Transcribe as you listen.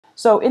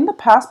So in the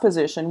past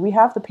position, we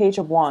have the Page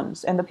of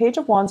Wands, and the Page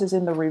of Wands is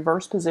in the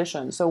reverse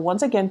position. So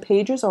once again,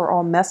 pages are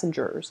all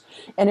messengers.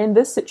 And in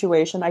this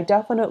situation, I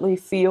definitely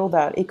feel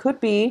that it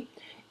could be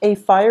a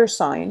fire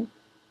sign.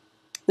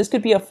 This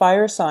could be a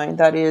fire sign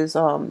that is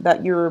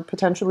that you're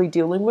potentially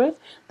dealing with.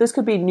 This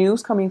could be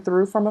news coming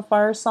through from a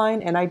fire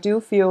sign, and I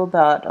do feel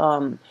that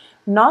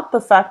not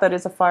the fact that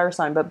it's a fire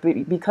sign, but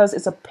because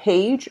it's a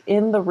page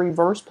in the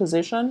reverse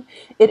position,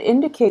 it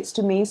indicates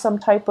to me some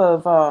type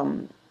of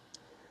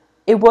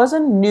it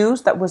wasn't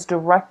news that was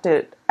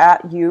directed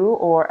at you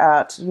or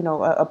at, you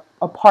know,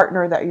 a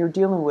partner that you're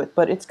dealing with,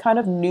 but it's kind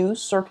of news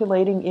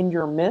circulating in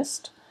your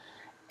midst.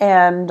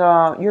 And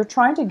you're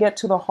trying to get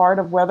to the heart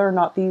of whether or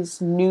not these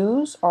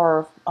news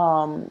are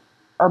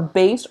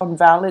based on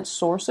valid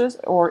sources,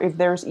 or if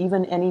there's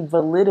even any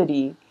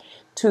validity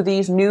to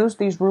these news,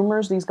 these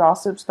rumors, these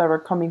gossips that are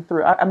coming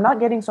through. I'm not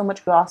getting so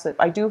much gossip.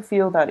 I do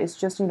feel that it's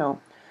just, you know,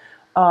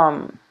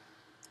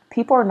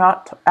 people are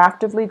not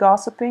actively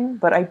gossiping,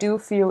 but I do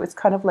feel it's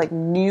kind of like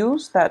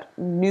news,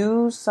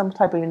 some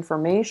type of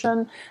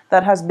information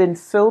that has been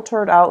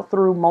filtered out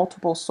through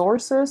multiple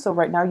sources. So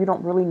right now you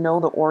don't really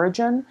know the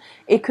origin.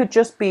 It could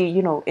just be,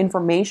 you know,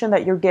 information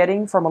that you're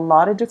getting from a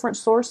lot of different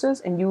sources,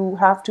 and you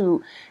have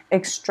to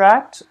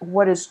extract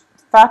what is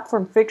fact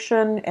from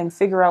fiction and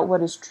figure out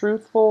what is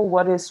truthful,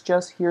 what is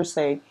just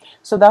hearsay.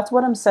 So that's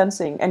what I'm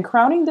sensing. And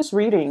crowning this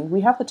reading, we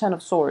have the Ten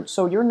of Swords.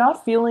 So you're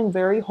not feeling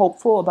very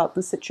hopeful about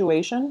the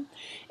situation.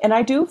 And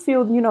I do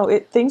feel, you know,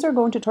 things are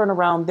going to turn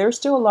around. There's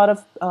still a lot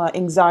of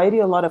anxiety,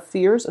 a lot of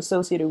fears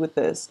associated with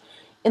this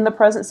in the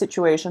present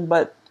situation.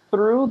 But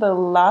through the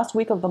last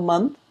week of the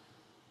month,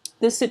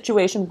 this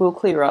situation will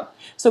clear up.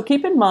 So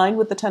keep in mind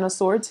with the Ten of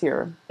Swords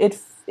here,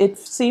 it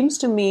seems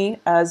to me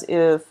as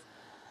if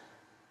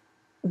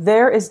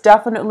there is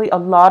definitely a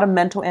lot of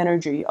mental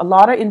energy, a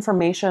lot of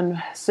information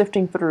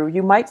sifting through.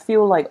 You might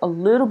feel like a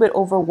little bit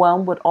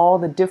overwhelmed with all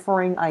the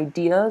differing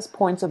ideas,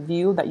 points of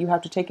view that you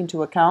have to take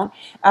into account.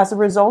 As a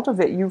result of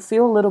it, you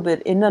feel a little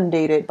bit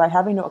inundated by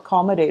having to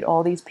accommodate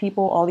all these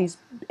people, all these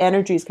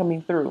energies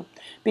coming through.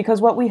 Because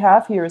what we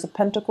have here is a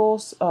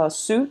Pentacles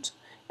suit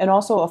and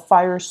also a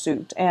fire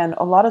suit. And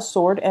a lot of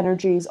sword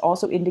energies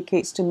also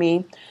indicates to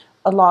me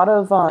a lot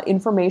of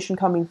information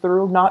coming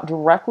through, not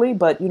directly,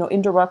 but, you know,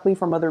 indirectly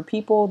from other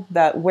people,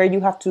 that where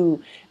you have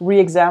to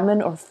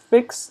re-examine or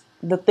fix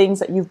the things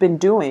that you've been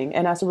doing.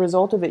 And as a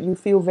result of it, you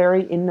feel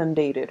very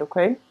inundated,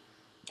 okay?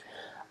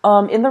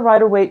 In the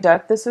Rider-Waite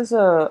deck, this is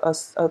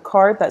a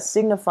card that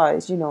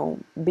signifies, you know,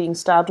 being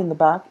stabbed in the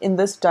back. In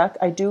this deck,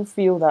 I do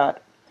feel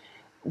that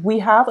we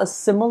have a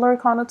similar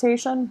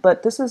connotation,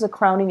 but this is a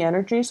crowning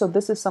energy. So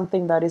this is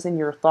something that is in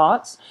your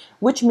thoughts,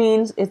 which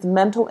means it's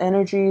mental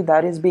energy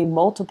that is being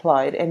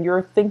multiplied, and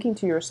you're thinking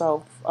to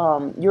yourself,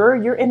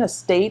 you're in a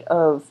state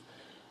of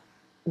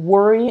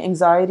worry,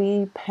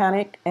 anxiety,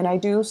 panic. And I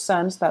do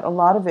sense that a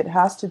lot of it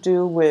has to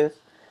do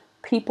with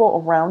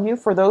people around you.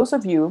 For those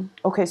of you,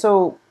 okay,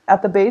 so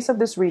at the base of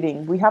this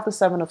reading, we have the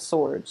Seven of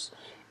Swords.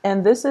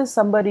 And this is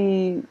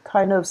somebody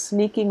kind of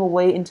sneaking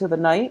away into the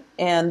night,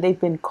 and they've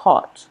been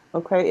caught,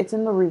 okay? It's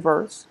in the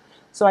reverse.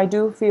 So I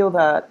do feel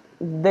that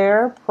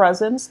their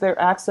presence, their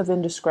acts of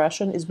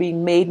indiscretion is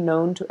being made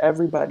known to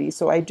everybody.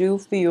 So I do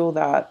feel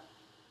that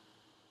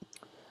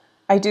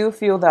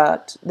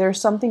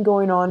there's something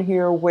going on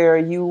here where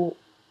you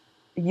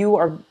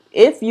are,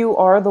 if you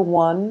are the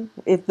one,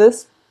 if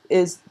this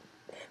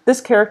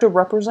character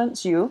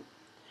represents you,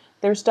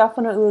 there's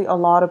definitely a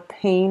lot of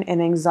pain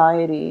and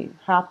anxiety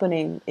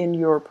happening in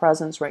your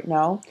presence right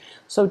now.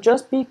 So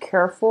just be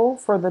careful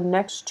for the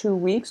next 2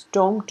 weeks.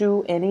 Don't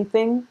do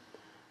anything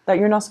that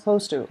you're not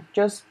supposed to.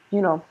 Just,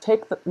 you know,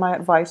 take my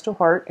advice to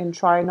heart and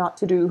try not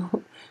to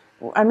do.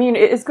 I mean,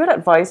 it's good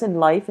advice in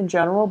life in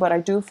general, but I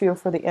do feel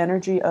for the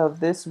energy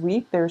of this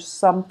week, there's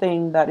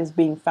something that is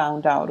being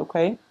found out,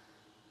 okay?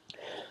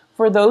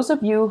 For those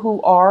of you who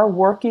are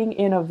working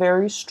in a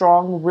very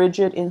strong,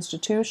 rigid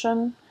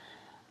institution,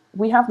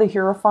 we have the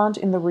Hierophant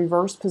in the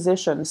reverse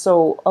position.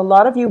 So a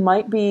lot of you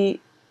might be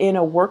in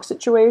a work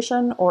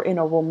situation or in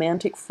a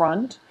romantic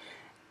front.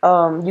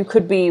 You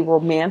could be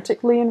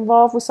romantically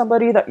involved with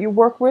somebody that you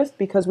work with,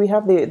 because we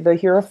have the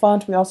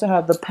Hierophant. We also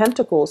have the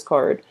Pentacles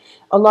card.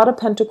 A lot of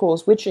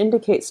Pentacles, which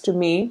indicates to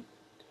me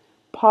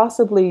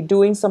possibly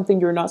doing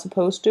something you're not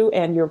supposed to,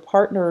 and your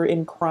partner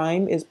in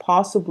crime is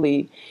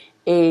possibly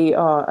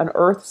an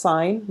earth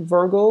sign,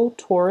 Virgo,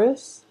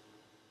 Taurus,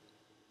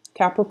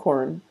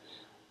 Capricorn.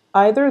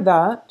 Either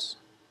that,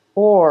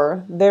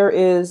 or there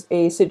is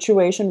a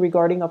situation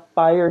regarding a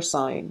fire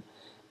sign.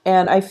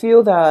 And I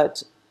feel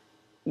that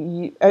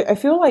I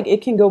feel like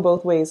it can go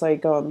both ways.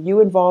 Like you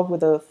involved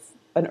with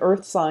an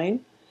earth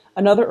sign,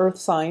 another earth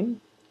sign,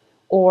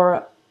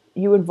 or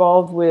you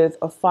involved with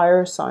a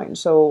fire sign.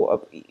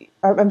 So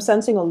I'm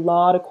sensing a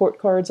lot of court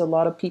cards, a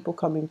lot of people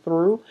coming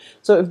through.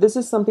 So if this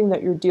is something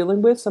that you're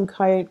dealing with, some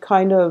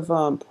kind of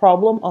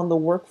problem on the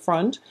work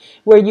front,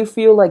 where you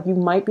feel like you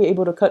might be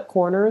able to cut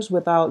corners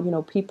without, you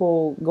know,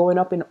 people going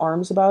up in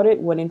arms about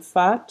it, when in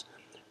fact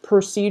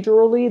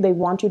procedurally, they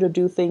want you to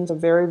do things a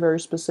very, very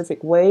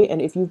specific way.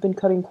 And if you've been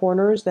cutting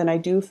corners, then I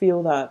do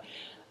feel that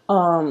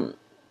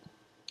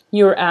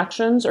your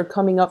actions are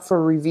coming up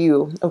for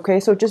review. Okay,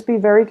 so just be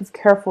very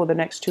careful the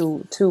next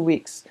two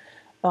weeks.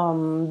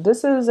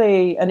 This is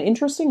an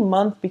interesting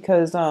month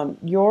because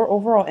your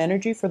overall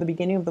energy for the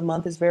beginning of the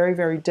month is very,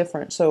 very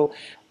different. So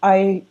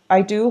I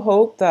do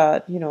hope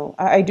that,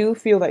 I do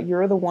feel that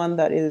you're the one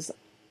that is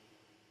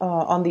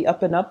on the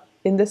up and up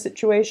in this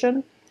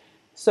situation.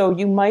 So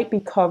you might be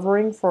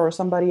covering for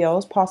somebody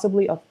else,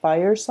 possibly a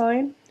fire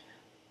sign,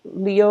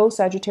 Leo,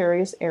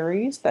 Sagittarius,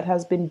 Aries, that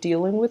has been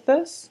dealing with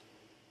this.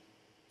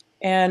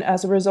 And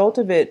as a result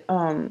of it,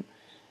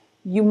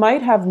 you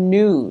might have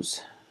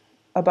news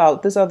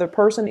about this other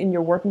person in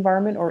your work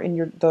environment or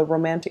in the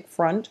romantic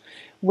front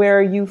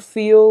where you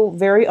feel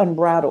very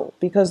unbridled,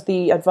 because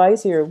the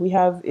advice here we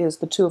have is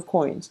the Two of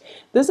Coins.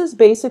 This is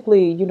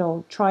basically,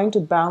 trying to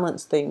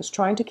balance things,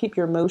 trying to keep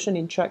your emotion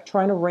in check,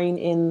 trying to rein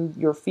in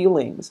your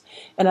feelings,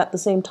 and at the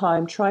same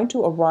time trying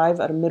to arrive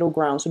at a middle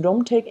ground. So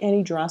don't take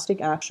any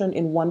drastic action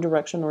in one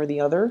direction or the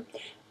other.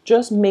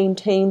 Just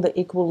maintain the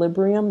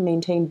equilibrium,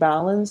 maintain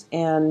balance,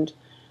 and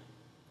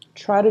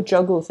try to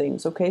juggle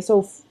things. Okay,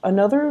 so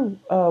another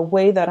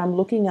way that I'm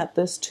looking at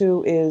this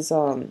too is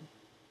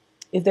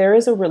if there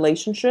is a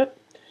relationship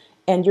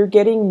and you're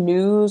getting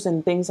news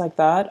and things like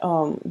that,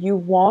 you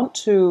want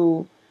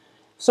to,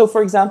 so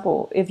for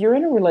example, if you're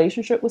in a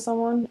relationship with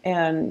someone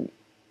and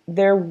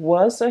there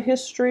was a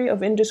history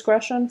of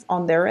indiscretion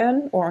on their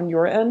end or on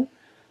your end,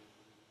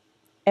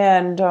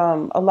 and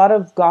a lot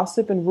of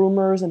gossip and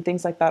rumors and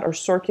things like that are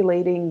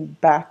circulating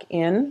back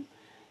in,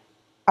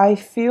 I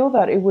feel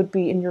that it would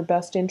be in your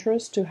best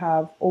interest to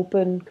have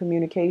open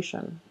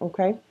communication,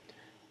 okay?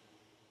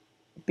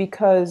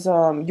 Because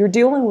you're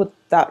dealing with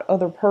that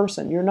other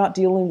person. You're not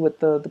dealing with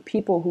the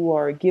people who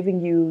are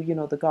giving you,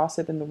 the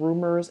gossip and the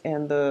rumors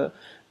and the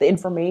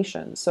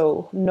information.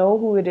 So know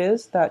who it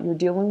is that you're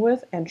dealing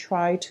with and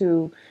try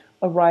to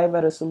arrive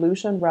at a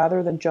solution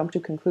rather than jump to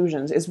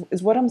conclusions,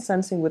 is what I'm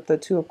sensing with the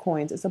Two of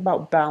Coins. It's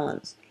about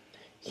balance.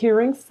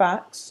 Hearing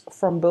facts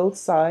from both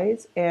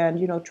sides and,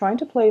 trying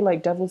to play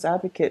like devil's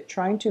advocate,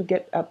 trying to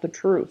get at the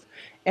truth.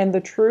 And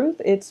the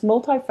truth, it's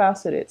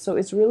multifaceted. So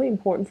it's really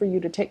important for you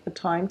to take the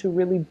time to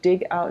really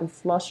dig out and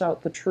flush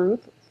out the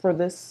truth for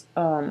this,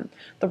 the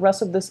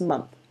rest of this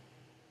month.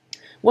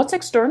 What's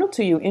external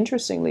to you,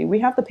 interestingly, we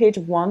have the Page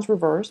of Wands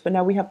reversed, but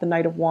now we have the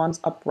Knight of Wands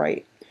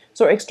upright.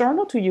 So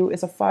external to you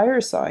is a fire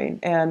sign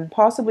and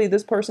possibly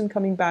this person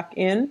coming back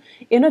in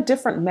a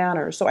different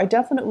manner. So I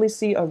definitely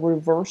see a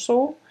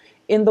reversal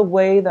in the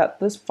way that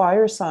this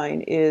fire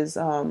sign is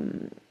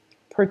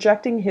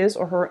projecting his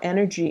or her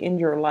energy in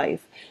your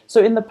life.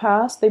 So in the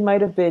past, they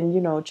might have been,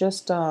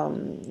 just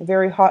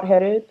very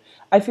hot-headed.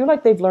 I feel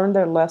like they've learned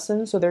their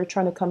lesson, so they're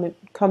trying to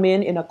come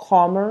in a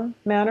calmer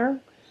manner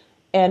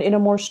and in a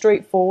more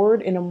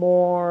straightforward, in a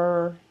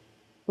more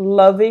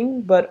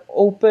loving but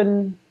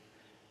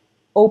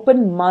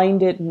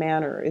open-minded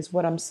manner is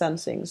what I'm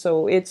sensing.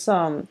 So it's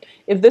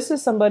if this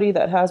is somebody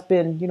that has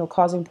been,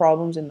 causing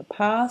problems in the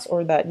past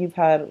or that you've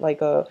had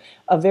like a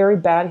very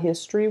bad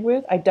history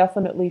with, I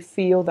definitely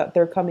feel that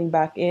they're coming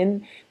back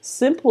in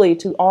simply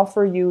to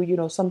offer you,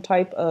 some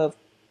type of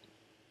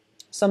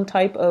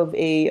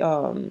a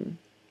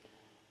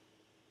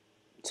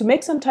to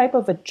make some type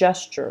of a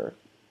gesture.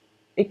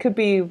 It could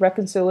be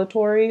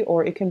reconciliatory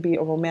or it can be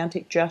a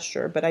romantic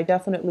gesture, but I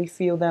definitely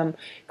feel them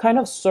kind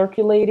of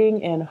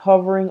circulating and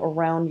hovering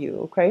around you,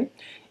 okay?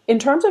 In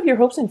terms of your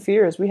hopes and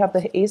fears, we have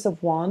the Ace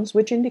of Wands,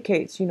 which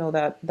indicates,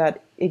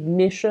 that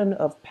ignition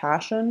of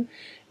passion,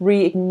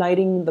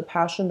 reigniting the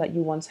passion that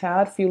you once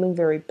had, feeling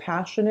very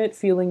passionate,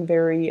 feeling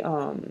very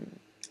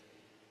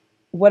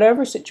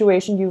whatever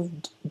situation you've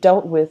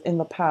dealt with in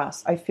the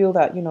past, I feel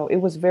that,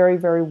 it was very,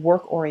 very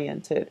work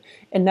oriented.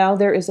 And now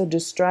there is a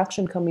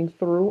distraction coming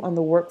through on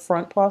the work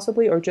front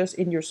possibly, or just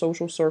in your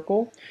social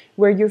circle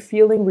where you're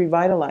feeling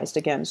revitalized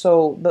again.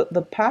 So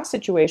the past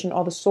situation,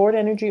 all the sword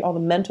energy, all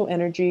the mental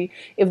energy,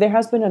 if there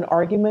has been an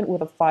argument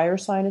with a fire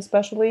sign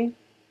especially,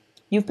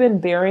 you've been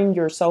burying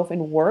yourself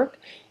in work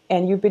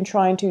and you've been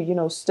trying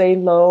to, stay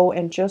low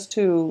and just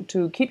to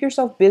keep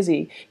yourself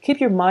busy, keep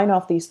your mind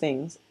off these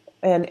things.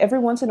 And every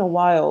once in a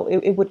while,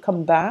 it would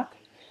come back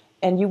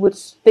and you would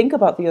think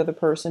about the other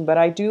person. But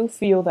I do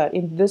feel that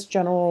in this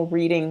general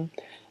reading,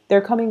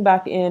 they're coming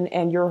back in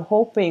and you're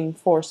hoping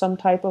for some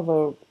type of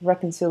a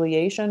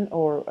reconciliation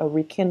or a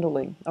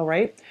rekindling, all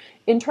right?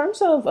 In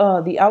terms of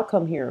the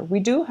outcome here, we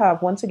do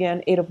have, once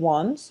again, Eight of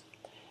Wands,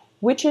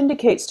 which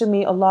indicates to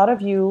me a lot of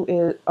you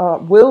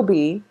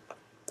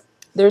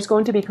there's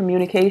going to be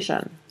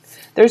communication.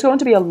 There's going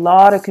to be a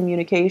lot of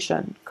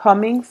communication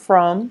coming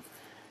from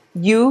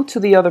you to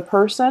the other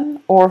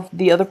person or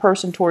the other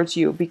person towards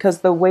you, because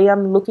the way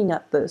I'm looking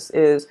at this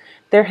is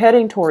they're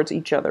heading towards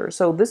each other.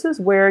 So this is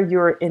where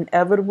you're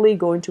inevitably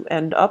going to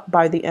end up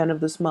by the end of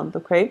this month,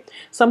 okay?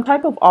 Some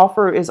type of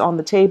offer is on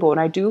the table,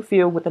 and I do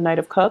feel with the Knight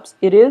of Cups,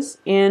 it is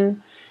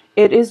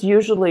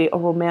usually a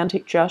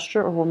romantic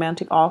gesture, a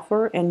romantic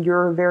offer, and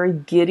you're very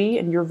giddy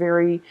and you're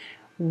very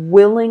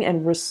willing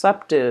and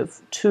receptive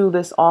to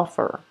this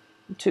offer.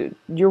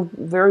 You're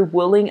very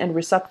willing and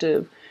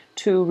receptive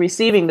to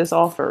receiving this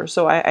offer.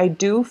 So I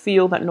do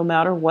feel that no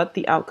matter what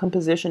the outcome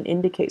position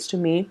indicates to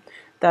me,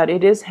 that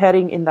it is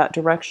heading in that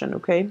direction,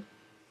 okay?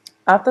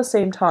 At the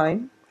same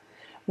time,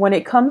 when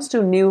it comes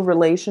to new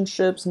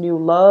relationships, new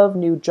love,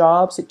 new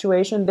job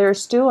situation,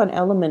 there's still an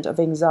element of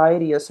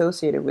anxiety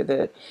associated with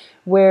it,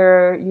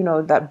 where, you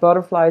know, that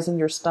butterflies in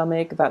your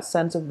stomach, that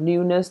sense of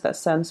newness, that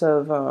sense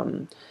of,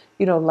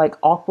 you know, like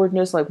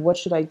awkwardness, like what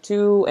should I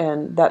do?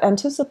 And that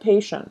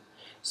anticipation.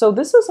 So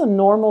this is a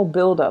normal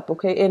buildup,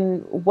 okay?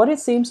 And what it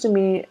seems to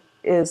me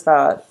is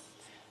that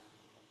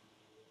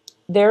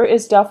there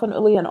is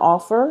definitely an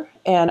offer,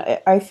 and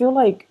I feel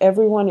like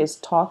everyone is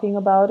talking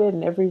about it,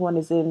 and everyone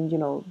is in, you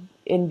know,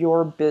 in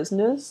your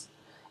business,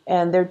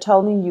 and they're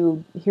telling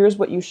you, here's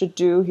what you should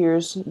do,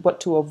 here's what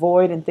to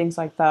avoid, and things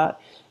like that.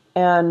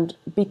 And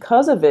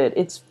because of it,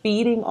 it's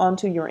feeding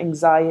onto your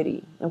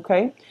anxiety,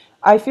 okay?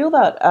 I feel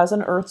that as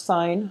an earth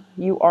sign,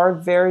 you are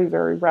very,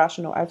 very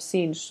rational. I've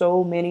seen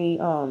so many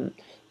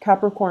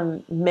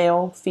Capricorn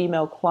male,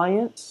 female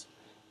clients,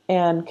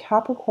 and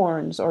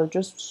Capricorns are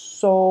just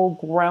so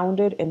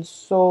grounded and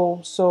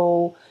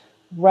so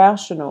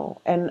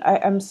rational. And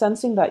I'm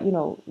sensing that, you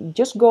know,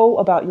 just go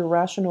about your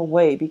rational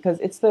way, because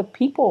it's the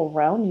people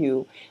around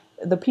you,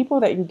 the people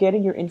that you're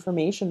getting your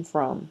information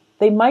from.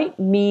 They might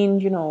mean,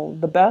 you know,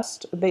 the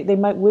best. They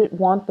might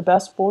want the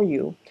best for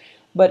you.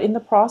 But in the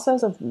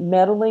process of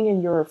meddling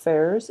in your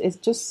affairs,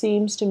 it just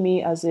seems to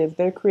me as if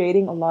they're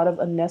creating a lot of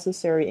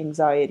unnecessary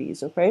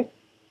anxieties, okay?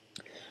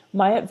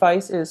 My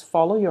advice is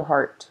follow your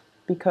heart,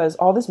 because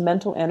all this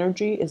mental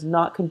energy is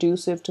not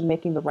conducive to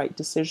making the right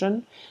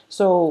decision.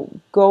 So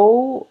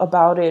go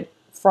about it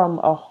from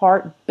a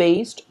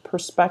heart-based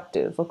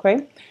perspective,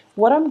 okay?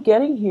 What I'm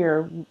getting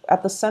here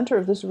at the center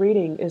of this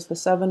reading is the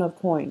Seven of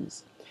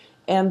Coins.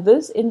 And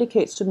this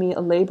indicates to me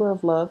a labor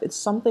of love. It's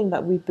something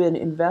that we've been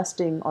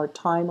investing our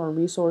time, our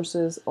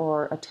resources,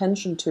 our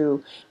attention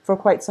to for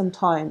quite some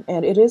time.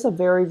 And it is a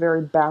very,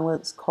 very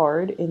balanced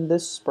card in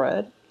this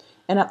spread.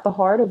 And at the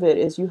heart of it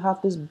is you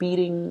have this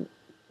beating,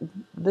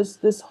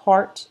 this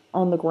heart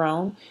on the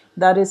ground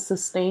that is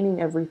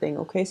sustaining everything.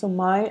 Okay, so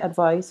my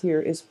advice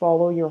here is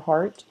follow your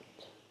heart.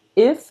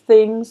 If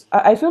things,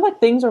 I feel like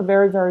things are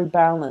very, very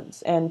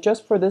balanced. And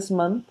just for this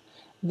month,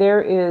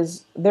 there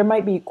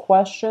might be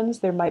questions,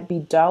 there might be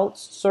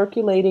doubts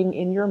circulating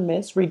in your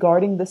midst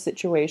regarding the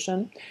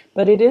situation,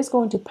 but it is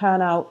going to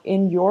pan out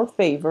in your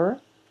favor,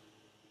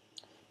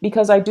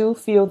 because I do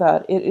feel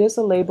that it is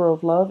a labor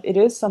of love. It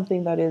is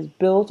something that is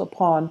built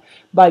upon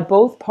by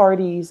both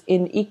parties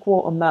in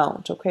equal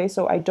amount. Okay,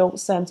 so I don't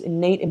sense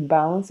innate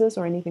imbalances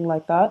or anything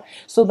like that.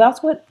 So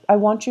that's what I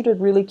want you to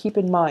really keep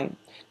in mind.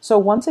 So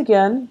once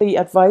again, the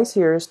advice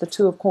here is the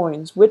Two of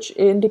Coins, which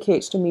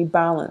indicates to me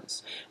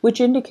balance,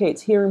 which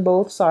indicates hearing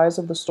both sides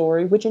of the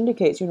story, which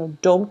indicates, you know,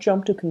 don't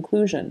jump to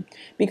conclusion.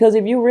 Because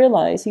if you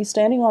realize he's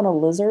standing on a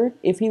lizard,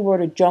 if he were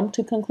to jump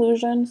to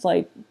conclusions,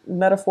 like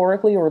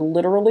metaphorically or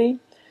literally,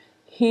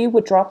 he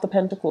would drop the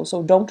pentacle.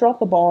 So don't drop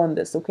the ball on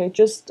this, okay?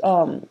 Just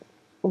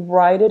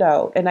ride it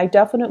out. And I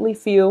definitely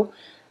feel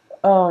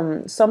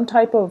some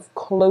type of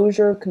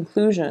closure,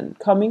 conclusion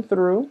coming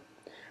through.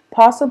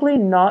 Possibly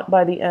not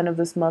by the end of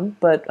this month,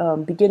 but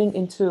beginning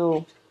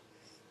into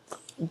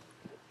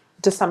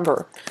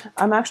December.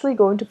 I'm actually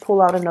going to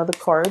pull out another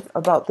card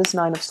about this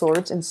Nine of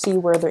Swords and see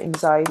where the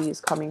anxiety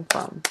is coming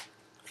from.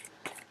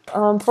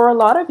 For a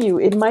lot of you,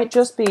 it might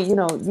just be, you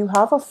know, you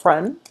have a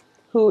friend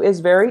who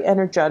is very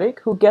energetic,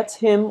 who gets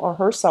him or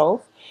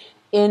herself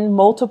in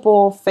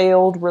multiple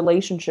failed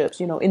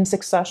relationships, you know, in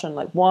succession,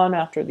 like one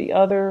after the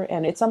other.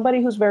 And it's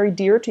somebody who's very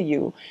dear to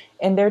you.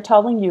 And they're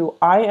telling you,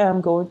 I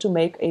am going to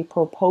make a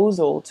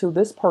proposal to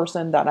this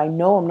person that I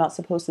know I'm not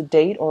supposed to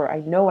date, or I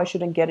know I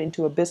shouldn't get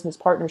into a business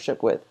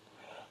partnership with.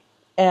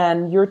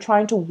 And you're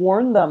trying to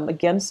warn them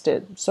against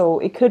it. So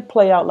it could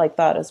play out like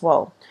that as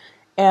well.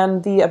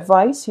 And the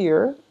advice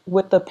here,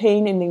 with the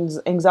pain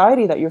and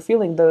anxiety that you're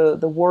feeling, the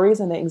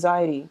worries and the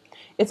anxiety,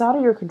 it's out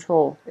of your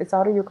control. It's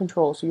out of your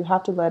control. So you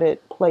have to let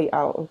it play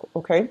out,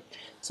 okay?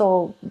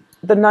 So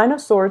the Nine of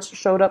Swords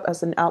showed up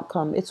as an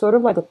outcome. It's sort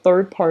of like a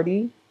third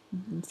party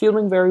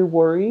feeling very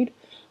worried,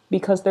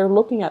 because they're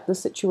looking at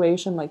this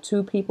situation like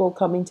two people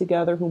coming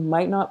together who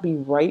might not be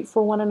right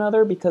for one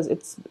another, because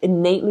it's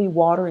innately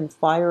water and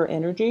fire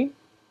energy.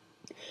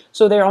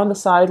 So they're on the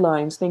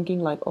sidelines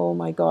thinking like, oh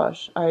my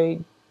gosh, I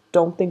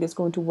don't think it's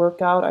going to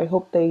work out. I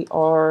hope they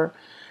are,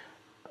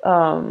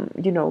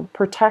 you know,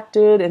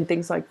 protected and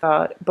things like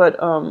that. But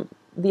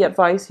the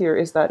advice here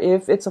is that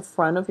if it's a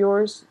friend of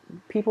yours,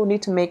 people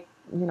need to make,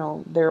 you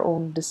know, their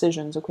own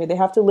decisions. Okay, they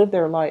have to live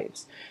their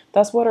lives.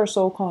 That's what our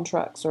soul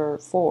contracts are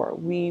for.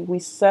 We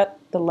set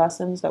the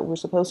lessons that we're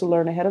supposed to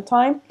learn ahead of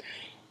time.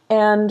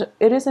 And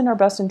it is in our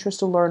best interest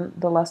to learn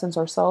the lessons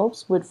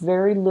ourselves with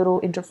very little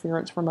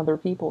interference from other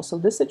people. So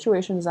this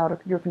situation is out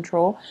of your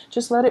control.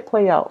 Just let it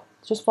play out.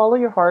 Just follow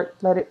your heart.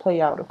 Let it play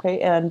out, okay?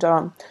 And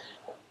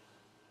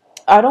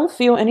I don't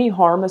feel any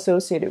harm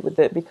associated with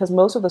it because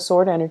most of the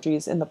sword energy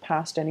is in the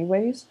past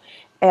anyways.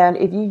 And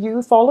if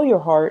you follow your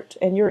heart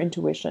and your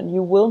intuition,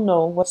 you will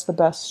know what's the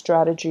best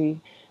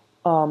strategy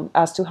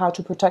as to how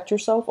to protect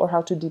yourself or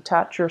how to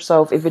detach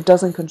yourself if it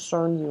doesn't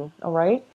concern you. All right.